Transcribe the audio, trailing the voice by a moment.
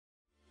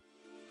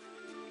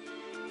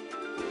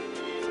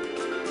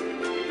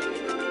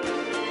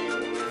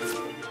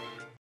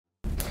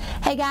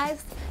Hey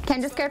guys,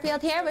 Kendra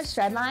Skerfield here with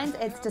Shredlines.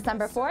 It's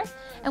December 4th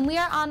and we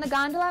are on the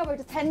gondola. We're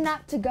just heading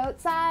up to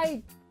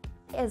Goatside.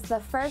 It's the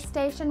first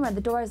station where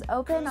the doors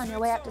open on your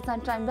way up to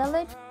Sunshine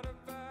Village.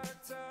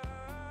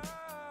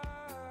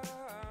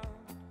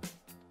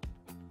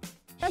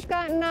 Just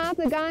gotten off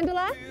the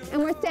gondola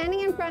and we're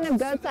standing in front of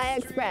Goatside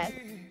Express.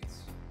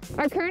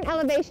 Our current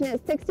elevation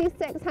is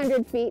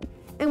 6,600 feet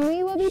and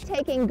we will be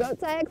taking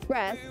Goatside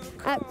Express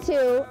up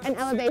to an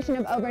elevation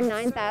of over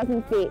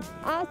 9,000 feet.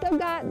 Also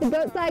got the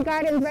Goatside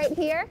Gardens right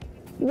here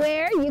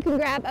where you can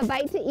grab a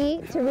bite to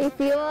eat to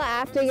refuel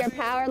after your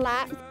power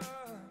laps.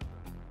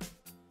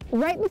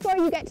 Right before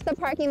you get to the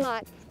parking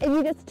lot, if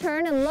you just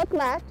turn and look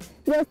left,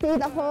 you'll see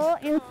the whole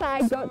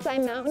inside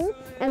Goatside Mountain,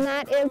 and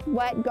that is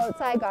what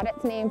Goatside got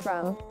its name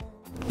from.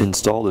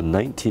 Installed in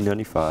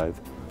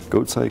 1995,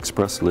 Goatside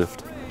Express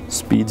Lift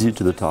speeds you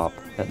to the top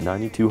at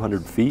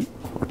 9,200 feet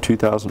or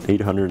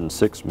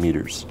 2,806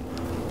 meters.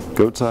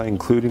 Goatside,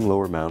 including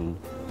Lower Mountain,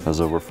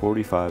 has over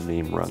 45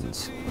 name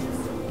runs.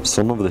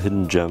 Some of the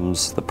hidden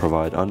gems that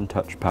provide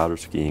untouched powder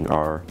skiing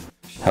are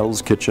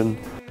Hell's Kitchen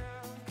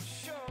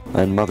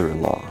and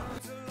Mother-in-Law.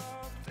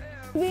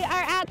 We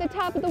are at the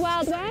top of the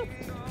Wild West.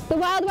 The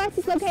Wild West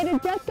is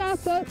located just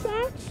off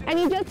Goatside, and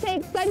you just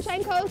take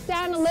Sunshine Coast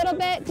down a little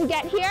bit to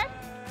get here.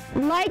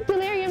 Like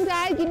Delirium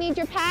Dive, you need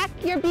your pack,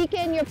 your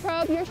beacon, your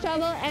probe, your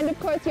shovel, and of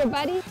course your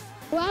buddy.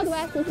 Wild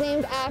West is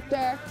named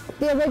after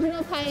the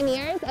original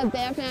pioneers of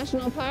Banff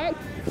National Park,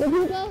 the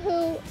people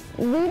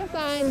who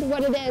redefined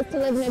what it is to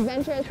live an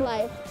adventurous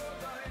life.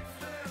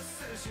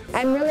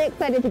 I'm really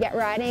excited to get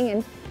riding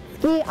and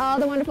ski all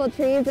the wonderful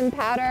trees and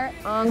powder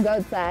on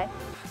Goatside.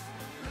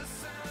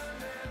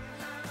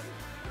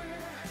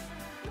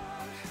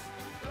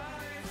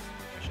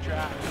 Fresh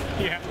track.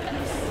 Yeah,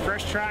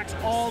 fresh tracks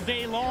all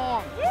day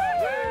long.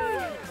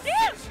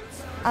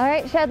 All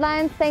right,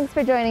 Shredlines, thanks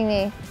for joining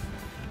me.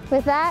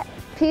 With that,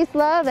 peace,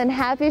 love, and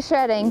happy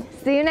shredding.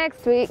 See you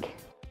next week.